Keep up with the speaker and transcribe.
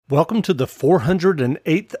Welcome to the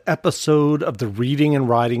 408th episode of the Reading and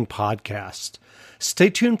Writing Podcast. Stay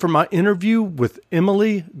tuned for my interview with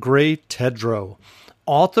Emily Gray Tedrow,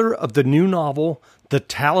 author of the new novel, The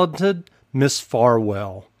Talented Miss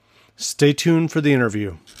Farwell. Stay tuned for the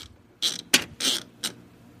interview.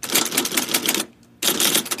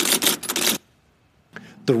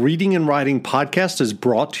 The Reading and Writing Podcast is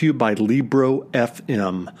brought to you by Libro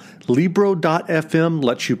FM. Libro.fm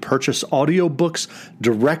lets you purchase audiobooks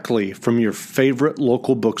directly from your favorite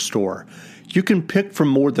local bookstore. You can pick from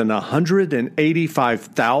more than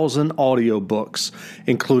 185,000 audiobooks,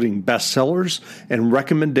 including bestsellers and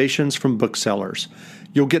recommendations from booksellers.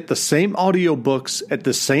 You'll get the same audiobooks at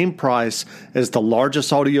the same price as the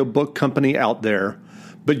largest audiobook company out there,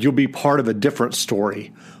 but you'll be part of a different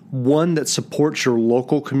story, one that supports your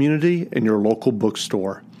local community and your local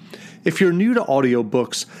bookstore. If you're new to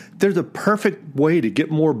audiobooks, they're the perfect way to get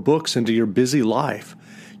more books into your busy life.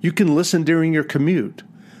 You can listen during your commute,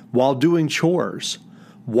 while doing chores,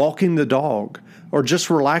 walking the dog, or just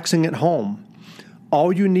relaxing at home.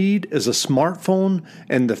 All you need is a smartphone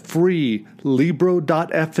and the free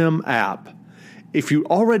Libro.fm app. If you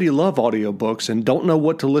already love audiobooks and don't know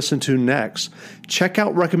what to listen to next, check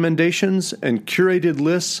out recommendations and curated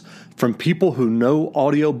lists from people who know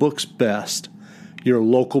audiobooks best, your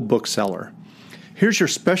local bookseller. Here's your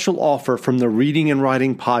special offer from the Reading and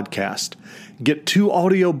Writing Podcast. Get 2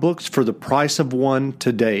 audiobooks for the price of one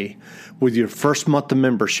today with your first month of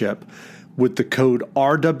membership with the code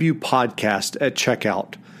RWPodcast at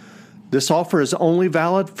checkout. This offer is only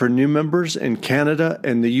valid for new members in Canada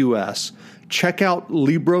and the U.S. Check out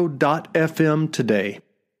Libro.fm today.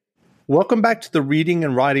 Welcome back to the Reading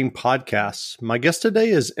and Writing Podcast. My guest today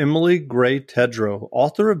is Emily Gray Tedrow,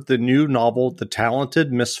 author of the new novel, The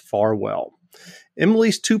Talented Miss Farwell.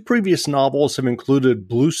 Emily's 2 previous novels have included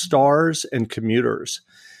Blue Stars and Commuters.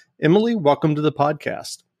 Emily, welcome to the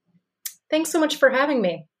podcast. Thanks so much for having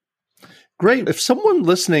me. Great. If someone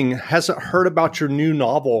listening hasn't heard about your new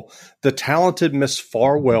novel, The Talented Miss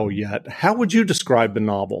Farwell, yet, how would you describe the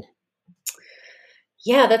novel?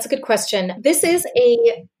 Yeah, that's a good question. This is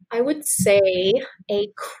I would say, a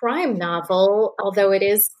crime novel. Although it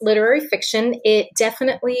is literary fiction, it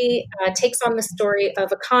definitely takes on the story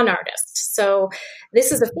of a con artist. So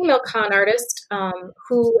this is a female con artist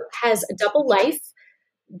who has a double life.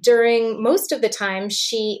 During most of the time,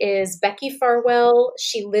 she is Becky Farwell.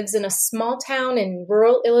 She lives in a small town in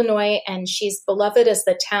rural Illinois, and she's beloved as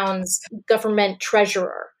the town's government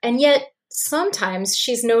treasurer. And yet, sometimes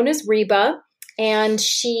she's known as Reba, and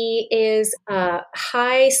she is a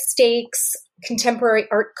high-stakes contemporary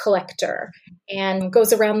art collector and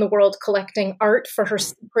goes around the world collecting art for her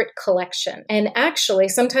secret collection. And actually,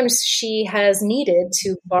 sometimes she has needed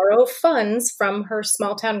to borrow funds from her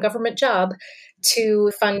small-town government job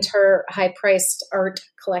to fund her high-priced art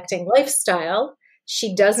collecting lifestyle.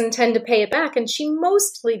 She does intend to pay it back, and she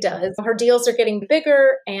mostly does. Her deals are getting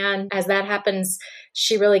bigger, and as that happens,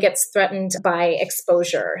 she really gets threatened by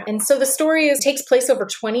exposure. And so the story takes place over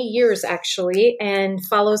 20 years, actually, and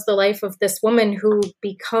follows the life of this woman who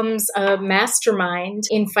becomes a mastermind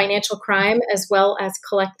in financial crime as well as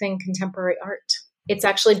collecting contemporary art. It's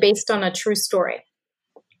actually based on a true story.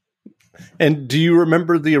 And do you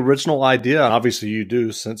remember the original idea? Obviously you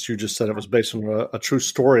do, since you just said it was based on a true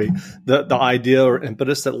story. The idea or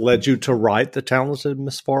impetus that led you to write The Talented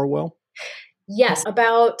Miss Farwell? Yes.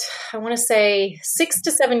 About, I want to say 6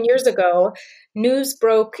 to 7 years ago, news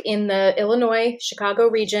broke in the Illinois, Chicago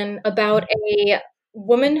region about a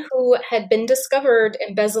woman who had been discovered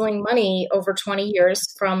embezzling money over 20 years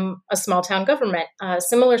from a small town government. A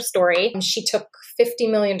similar story. She took $50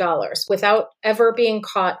 million without ever being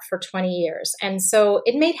caught for 20 years. And so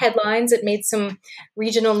it made headlines. It made some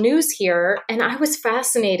regional news here. And I was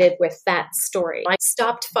fascinated with that story. I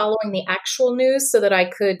stopped following the actual news so that I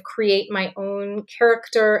could create my own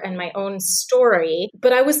character and my own story.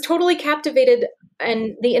 But I was totally captivated.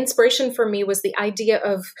 And the inspiration for me was the idea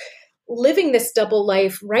of living this double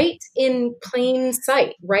life right in plain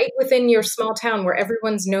sight, right within your small town where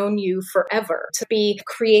everyone's known you forever, to be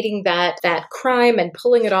creating that crime and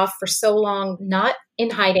pulling it off for so long, not in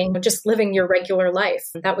hiding, but just living your regular life.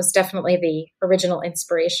 That was definitely the original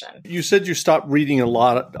inspiration. You said you stopped reading a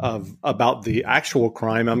lot about the actual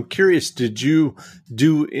crime. I'm curious, did you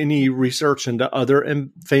do any research into other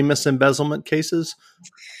famous embezzlement cases?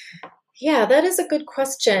 Yeah, that is a good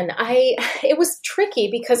question. It was tricky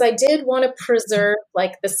because I did want to preserve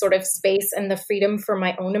like this sort of space and the freedom for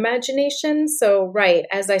my own imagination. So, right,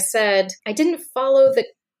 as I said, I didn't follow the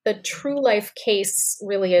the true life case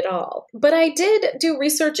really at all. But I did do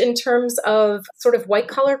research in terms of sort of white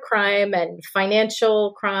collar crime and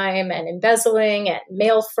financial crime and embezzling and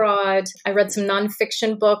mail fraud. I read some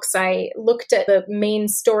nonfiction books. I looked at the main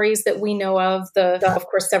stories that we know of, of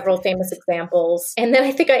course, several famous examples. And then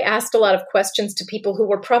I think I asked a lot of questions to people who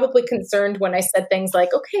were probably concerned when I said things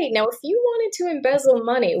like, okay, now if you wanted to embezzle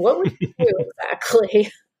money, what would you do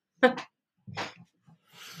exactly?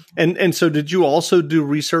 And so did you also do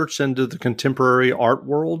research into the contemporary art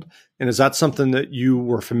world? And is that something that you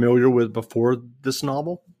were familiar with before this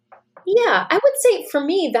novel? Yeah, I would say for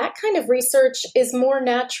me, that kind of research is more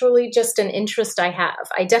naturally just an interest I have.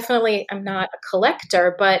 I definitely am not a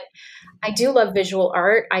collector, but I do love visual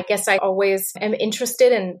art. I guess I always am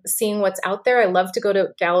interested in seeing what's out there. I love to go to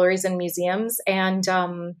galleries and museums, and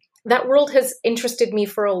that world has interested me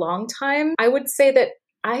for a long time. I would say that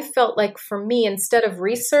I felt like for me, instead of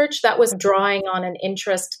research, that was drawing on an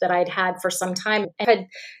interest that I'd had for some time and had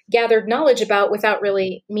gathered knowledge about without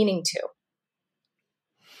really meaning to.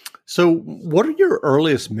 So what are your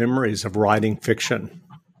earliest memories of writing fiction?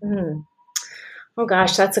 Oh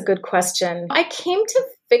gosh, that's a good question. I came to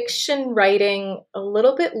fiction writing a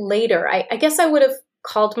little bit later. I guess I would have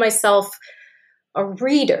called myself a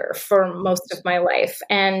reader for most of my life.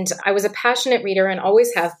 And I was a passionate reader and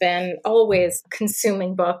always have been, always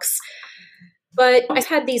consuming books. But I've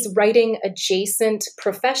had these writing adjacent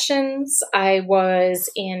professions. I was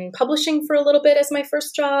in publishing for a little bit as my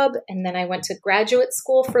first job, and then I went to graduate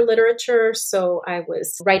school for literature. So I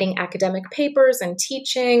was writing academic papers and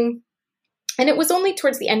teaching. And it was only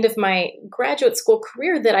towards the end of my graduate school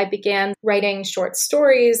career that I began writing short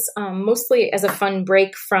stories, mostly as a fun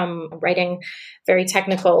break from writing very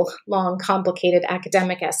technical, long, complicated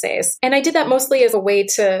academic essays. And I did that mostly as a way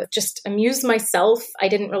to just amuse myself. I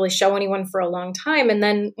didn't really show anyone for a long time. And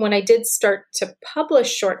then when I did start to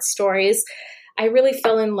publish short stories, I really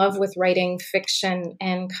fell in love with writing fiction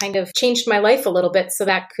and kind of changed my life a little bit so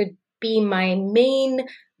that could be my main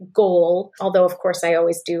goal, although of course I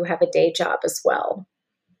always do have a day job as well.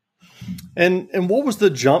 And what was the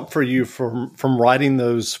jump for you from writing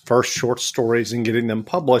those first short stories and getting them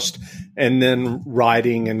published, and then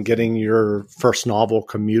writing and getting your first novel,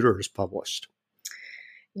 Commuters, published?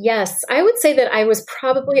 Yes, I would say that I was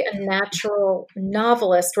probably a natural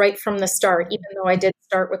novelist right from the start, even though I did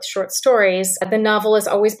start with short stories. The novel has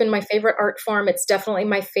always been my favorite art form. It's definitely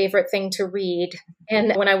my favorite thing to read.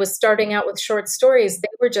 And when I was starting out with short stories, they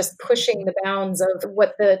were just pushing the bounds of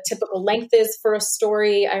what the typical length is for a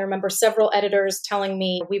story. I remember several editors telling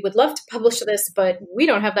me, we would love to publish this, but we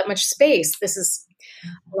don't have that much space. This is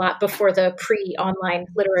a lot before the pre-online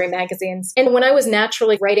literary magazines. And when I was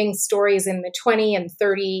naturally writing stories in the 20 and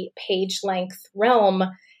 30 page length realm,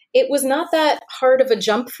 it was not that hard of a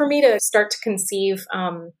jump for me to start to conceive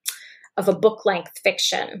of a book length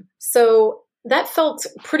fiction. So that felt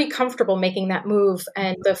pretty comfortable making that move.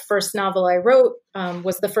 And the first novel I wrote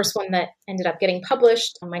was the first one that ended up getting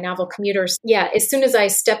published, my novel Commuters. Yeah, as soon as I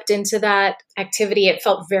stepped into that activity, it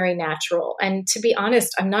felt very natural. And to be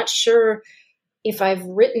honest, I'm not sure if I've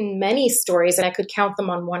written many stories, and I could count them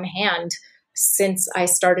on one hand, since I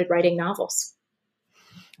started writing novels.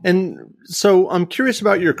 And so I'm curious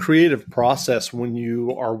about your creative process when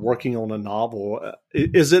you are working on a novel.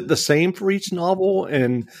 Is it the same for each novel?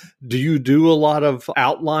 And do you do a lot of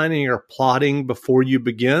outlining or plotting before you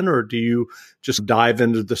begin, or do you just dive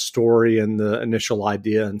into the story and the initial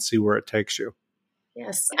idea and see where it takes you?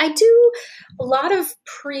 Yes, I do a lot of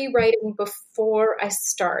pre-writing before I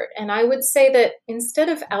start. And I would say that instead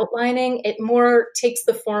of outlining, it more takes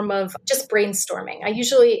the form of just brainstorming. I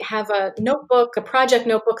usually have a notebook, a project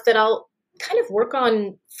notebook that I'll kind of work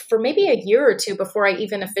on for maybe a year or two before I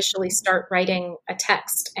even officially start writing a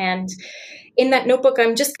text. And in that notebook,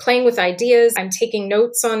 I'm just playing with ideas. I'm taking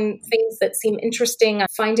notes on things that seem interesting. I'm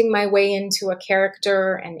finding my way into a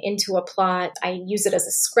character and into a plot. I use it as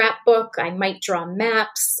a scrapbook. I might draw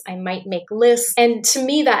maps. I might make lists. And to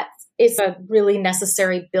me, that is a really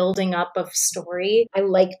necessary building up of story. I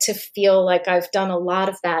like to feel like I've done a lot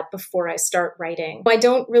of that before I start writing. I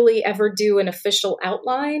don't really ever do an official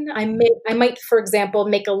outline. I might, for example,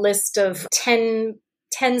 make a list of 10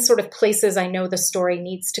 sort of places I know the story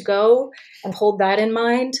needs to go and hold that in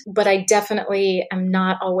mind. But I definitely am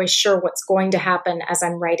not always sure what's going to happen as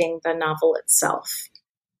I'm writing the novel itself.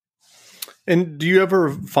 And do you ever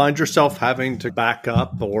find yourself having to back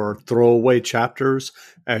up or throw away chapters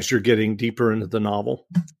as you're getting deeper into the novel?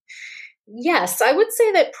 Yes, I would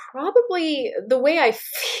say that probably the way I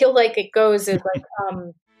feel like it goes is like...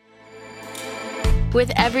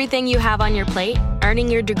 With everything you have on your plate,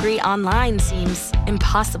 Earning your degree online seems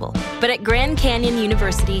impossible. But at Grand Canyon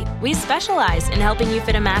University, we specialize in helping you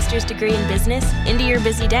fit a master's degree in business into your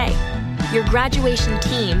busy day. Your graduation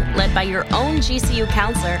team, led by your own GCU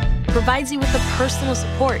counselor, provides you with the personal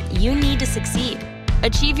support you need to succeed.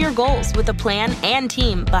 Achieve your goals with a plan and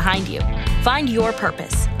team behind you. Find your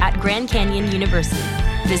purpose at Grand Canyon University.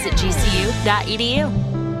 Visit gcu.edu.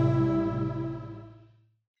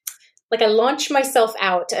 Like I launch myself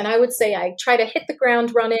out, and I would say I try to hit the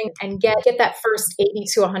ground running and get that first 80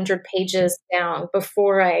 to 100 pages down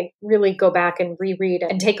before I really go back and reread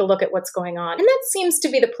and take a look at what's going on. And that seems to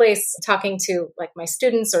be the place, talking to like my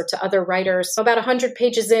students or to other writers, about 100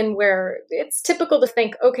 pages in, where it's typical to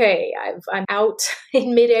think, okay, I'm out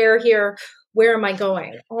in midair here. Where am I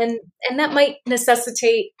going? And that might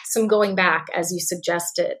necessitate some going back, as you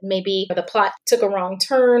suggested. Maybe the plot took a wrong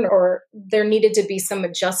turn, or there needed to be some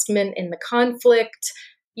adjustment in the conflict.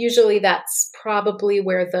 Usually that's probably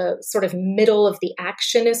where the sort of middle of the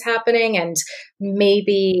action is happening. And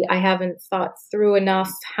maybe I haven't thought through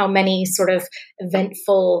enough how many sort of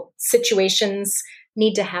eventful situations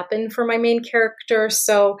need to happen for my main character.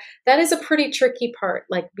 So that is a pretty tricky part,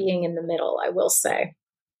 like being in the middle, I will say.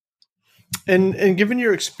 And given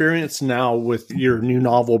your experience now with your new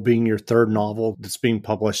novel being your third novel that's being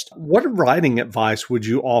published, what writing advice would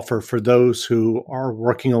you offer for those who are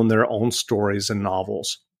working on their own stories and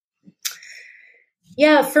novels?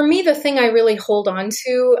 Yeah, for me, the thing I really hold on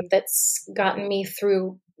to that's gotten me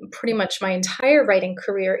through pretty much my entire writing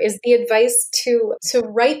career is the advice to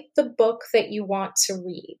write the book that you want to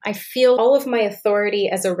read. I feel all of my authority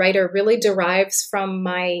as a writer really derives from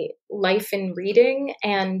my life in reading,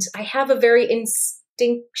 and I have a very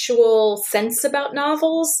instinctual sense about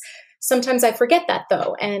novels. Sometimes I forget that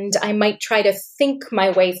though, and I might try to think my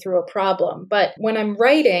way through a problem. But when I'm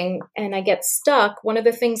writing and I get stuck, one of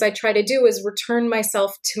the things I try to do is return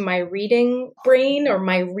myself to my reading brain or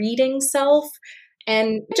my reading self,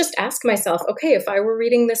 and just ask myself, okay, if I were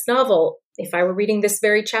reading this novel, if I were reading this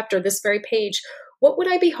very chapter, this very page, what would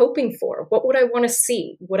I be hoping for? What would I want to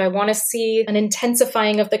see? Would I want to see an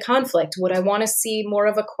intensifying of the conflict? Would I want to see more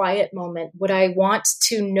of a quiet moment? Would I want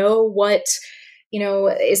to know what,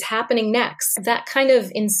 is happening next? That kind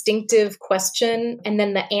of instinctive question, and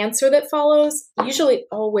then the answer that follows, usually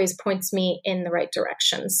always points me in the right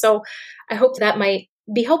direction. So I hope that might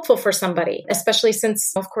be helpful for somebody, especially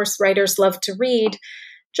since, of course, writers love to read.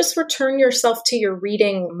 Just return yourself to your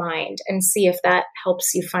reading mind and see if that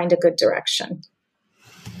helps you find a good direction.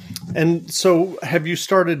 And so have you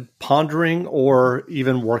started pondering or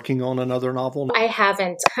even working on another novel? I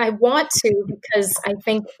haven't. I want to, because I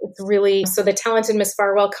think it's really, so The Talented Miss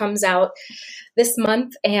Farwell comes out this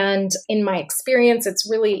month. And in my experience, it's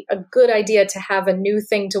really a good idea to have a new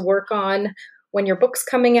thing to work on when your book's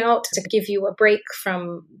coming out, to give you a break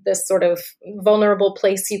from this sort of vulnerable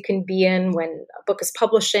place you can be in when a book is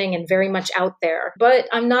publishing and very much out there. But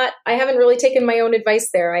I haven't really taken my own advice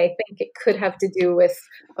there. I think it could have to do with,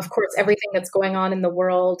 of course, everything that's going on in the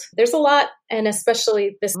world. There's a lot, and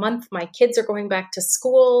especially this month, my kids are going back to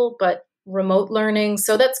school, but remote learning.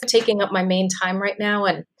 So that's taking up my main time right now.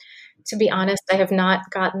 And to be honest, I have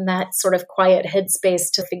not gotten that sort of quiet headspace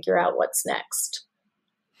to figure out what's next.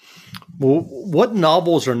 Well, what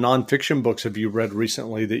novels or nonfiction books have you read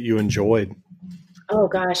recently that you enjoyed? Oh,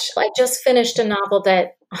 gosh. I just finished a novel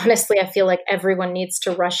that, honestly, I feel like everyone needs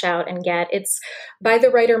to rush out and get. It's by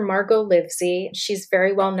the writer Margot Livesey. She's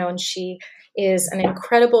very well known. She is an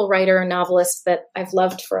incredible writer and novelist that I've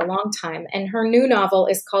loved for a long time. And her new novel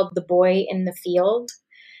is called The Boy in the Field.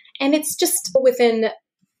 And it's just within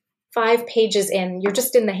 5 pages in, you're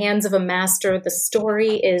just in the hands of a master. The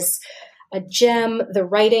story is a gem. The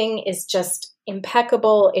writing is just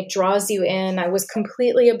impeccable. It draws you in. I was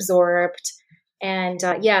completely absorbed. And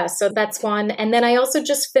so that's one. And then I also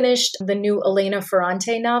just finished the new Elena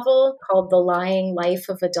Ferrante novel called The Lying Life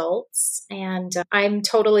of Adults. And I'm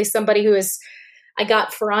totally somebody I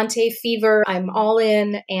got Ferrante fever. I'm all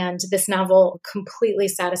in. And this novel completely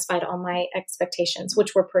satisfied all my expectations,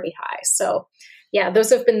 which were pretty high. So yeah, those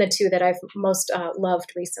have been the two that I've most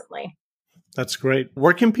loved recently. That's great.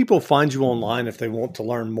 Where can people find you online if they want to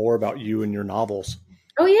learn more about you and your novels?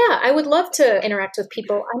 Oh yeah, I would love to interact with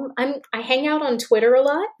people. I hang out on Twitter a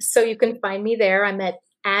lot, so you can find me there. I'm at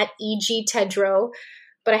EG Tedrow.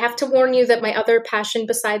 But I have to warn you that my other passion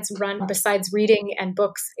besides reading and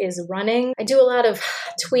books is running. I do a lot of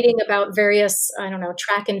tweeting about various,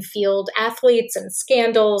 track and field athletes and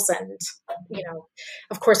scandals. And,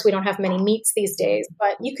 of course, we don't have many meets these days.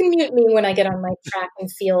 But you can mute me when I get on my track and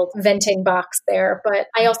field venting box there. But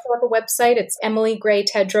I also have a website. It's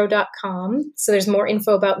emilygraytedrow.com. So there's more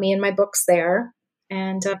info about me and my books there.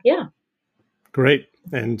 And yeah. Great.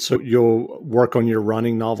 And so you'll work on your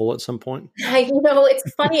running novel at some point?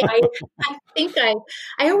 It's funny.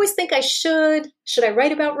 I always think I should. Should I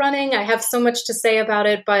write about running? I have so much to say about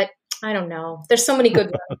it, but I don't know. There's so many good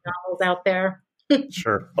running novels out there.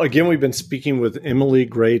 Sure. Again, we've been speaking with Emily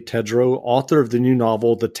Gray Tedrow, author of the new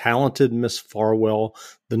novel, The Talented Miss Farwell.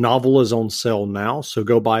 The novel is on sale now, so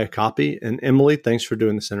go buy a copy. And Emily, thanks for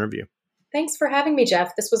doing this interview. Thanks for having me,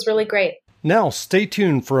 Jeff. This was really great. Now, stay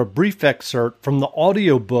tuned for a brief excerpt from the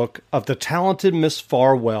audiobook of The Talented Miss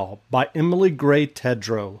Farwell by Emily Gray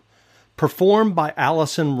Tedrow, performed by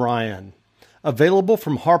Allison Ryan. Available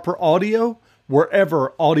from Harper Audio,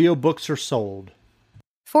 wherever audiobooks are sold.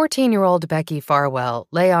 14-year-old Becky Farwell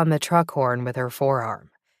lay on the truck horn with her forearm.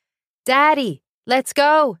 "Daddy, let's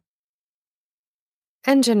go!"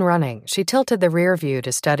 Engine running, she tilted the rear view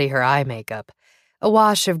to study her eye makeup, a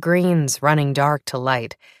wash of greens running dark to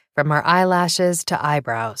light, from her eyelashes to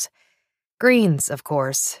eyebrows. Greens, of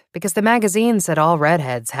course, because the magazine said all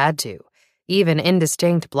redheads had to, even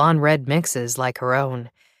indistinct blonde-red mixes like her own.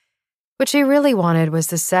 What she really wanted was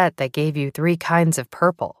the set that gave you 3 kinds of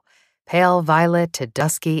purple, pale violet to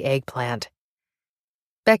dusky eggplant.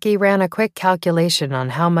 Becky ran a quick calculation on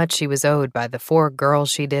how much she was owed by the 4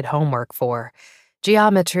 girls she did homework for,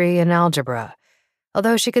 geometry and algebra,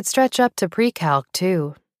 although she could stretch up to pre-calc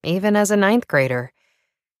too, even as a 9th grader.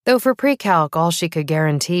 Though for pre-calc all she could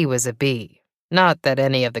guarantee was a B, not that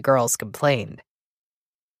any of the girls complained.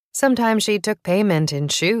 Sometimes she took payment in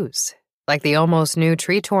shoes, like the almost new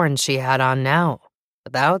Tretorns she had on now,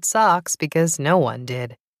 without socks because no one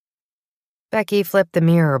did. Becky flipped the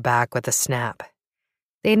mirror back with a snap.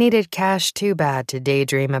 They needed cash too bad to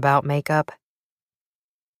daydream about makeup.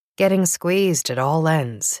 Getting squeezed at all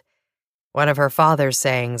ends. One of her father's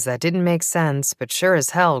sayings that didn't make sense but sure as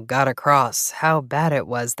hell got across how bad it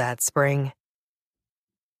was that spring.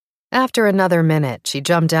 After another minute, she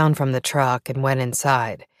jumped down from the truck and went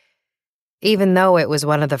inside. Even though it was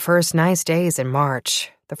one of the first nice days in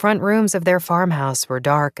March, the front rooms of their farmhouse were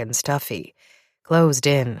dark and stuffy, closed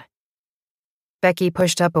in. Becky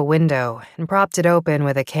pushed up a window and propped it open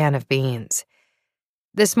with a can of beans.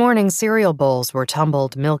 This morning, cereal bowls were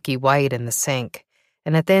tumbled milky white in the sink,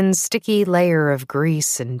 and a thin, sticky layer of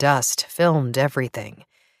grease and dust filmed everything.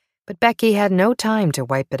 But Becky had no time to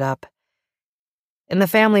wipe it up. In the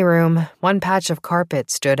family room, one patch of carpet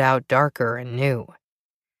stood out darker and new.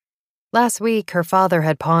 Last week, her father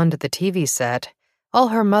had pawned the TV set, all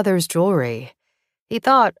her mother's jewelry. He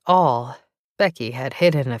thought all. Becky had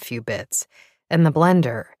hidden a few bits. And the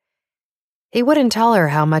blender. He wouldn't tell her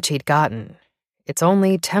how much he'd gotten. It's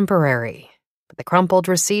only temporary, but the crumpled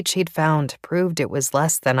receipt she'd found proved it was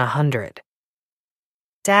less than $100.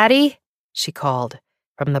 "Daddy?" she called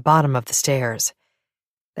from the bottom of the stairs,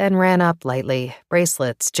 then ran up lightly,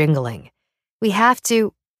 bracelets jingling. Have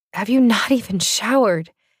you not even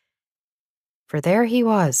showered?" For there he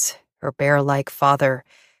was, her bear-like father,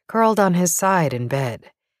 curled on his side in bed.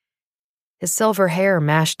 His silver hair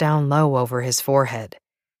mashed down low over his forehead,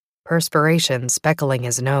 perspiration speckling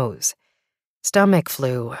his nose. Stomach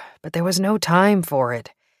flu, but there was no time for it.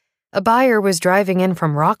 A buyer was driving in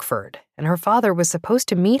from Rockford, and her father was supposed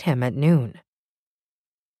to meet him at noon.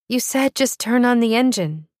 "You said just turn on the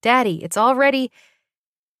engine. Daddy, it's already—"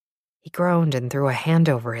 He groaned and threw a hand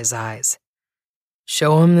over his eyes.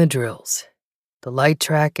 "Show him the drills. The light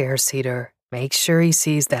track air seeder, make sure he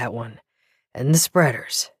sees that one. And the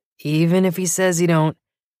spreaders. Even if he says he don't."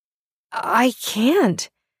 "I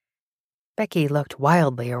can't." Becky looked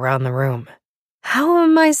wildly around the room. "How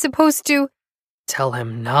am I supposed to—" "Tell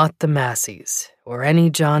him not the Massies, or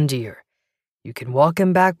any John Deere. You can walk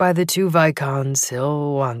him back by the 2 Vicons,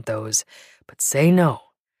 he'll want those. But say no.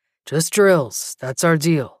 Just drills, that's our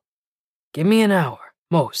deal. Give me an hour,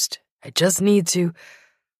 most. I just need to—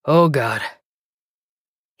 Oh, God."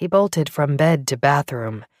 He bolted from bed to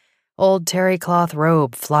bathroom, old terry cloth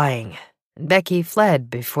robe flying, and Becky fled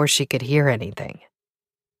before she could hear anything.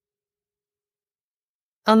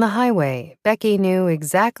 On the highway, Becky knew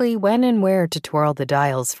exactly when and where to twirl the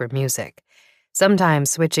dials for music, sometimes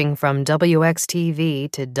switching from WXTV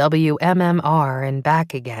to WMMR and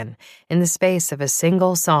back again in the space of a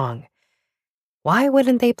single song. Why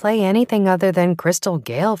wouldn't they play anything other than Crystal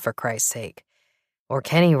Gayle, for Christ's sake? Or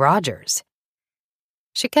Kenny Rogers?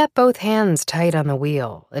 She kept both hands tight on the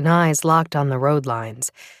wheel and eyes locked on the road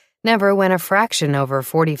lines, never went a fraction over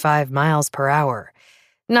 45 miles per hour.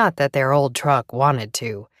 Not that their old truck wanted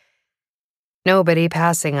to. Nobody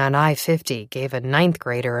passing on I-50 gave a 9th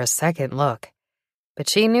grader a second look. But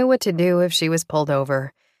she knew what to do if she was pulled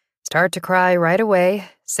over. start to cry right away,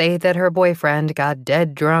 say that her boyfriend got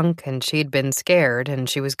dead drunk and she'd been scared and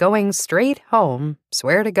she was going straight home,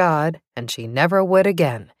 swear to God, and she never would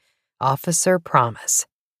again. Officer promise.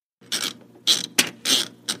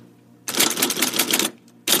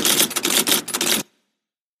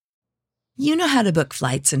 You know how to book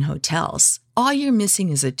flights and hotels. All you're missing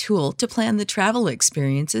is a tool to plan the travel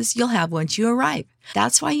experiences you'll have once you arrive.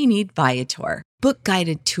 That's why you need Viator. Book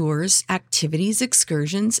guided tours, activities,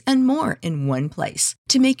 excursions, and more in one place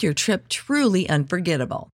to make your trip truly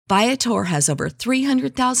unforgettable. Viator has over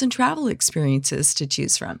 300,000 travel experiences to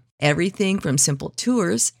choose from. Everything from simple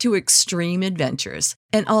tours to extreme adventures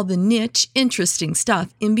and all the niche, interesting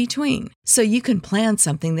stuff in between. So you can plan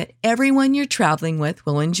something that everyone you're traveling with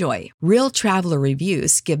will enjoy. Real traveler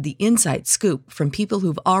reviews give the inside scoop from people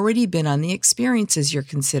who've already been on the experiences you're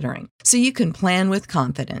considering. So you can plan with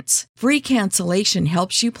confidence. Free cancellation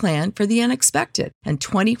helps you plan for the unexpected. And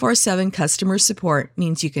 24/7 customer support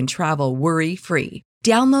means you can travel worry-free.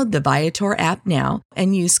 Download the Viator app now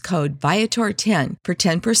and use code Viator10 for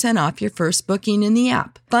 10% off your first booking in the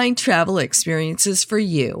app. Find travel experiences for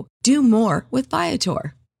you. Do more with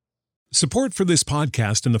Viator. Support for this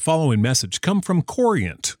podcast and the following message come from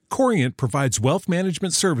Corient. Corient provides wealth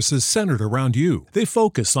management services centered around you. They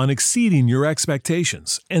focus on exceeding your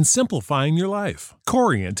expectations and simplifying your life.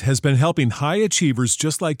 Corient has been helping high achievers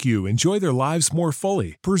just like you enjoy their lives more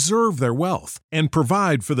fully, preserve their wealth, and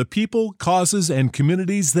provide for the people, causes, and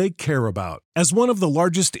communities they care about. As one of the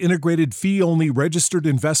largest integrated fee-only registered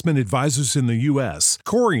investment advisors in the U.S.,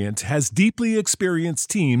 Corient has deeply experienced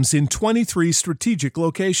teams in 23 strategic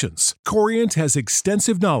locations. Corient has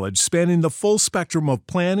extensive knowledge spanning the full spectrum of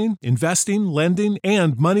planning, investing, lending,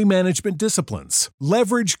 and money management disciplines.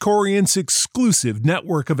 Leverage Corient's exclusive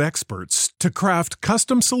network of experts to craft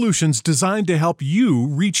custom solutions designed to help you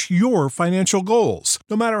reach your financial goals,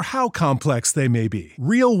 no matter how complex they may be.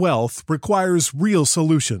 Real wealth requires real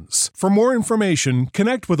solutions. For more information,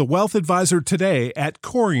 connect with a wealth advisor today at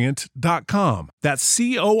Corient.com. That's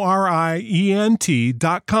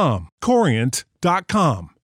Corient.com. Corient.com.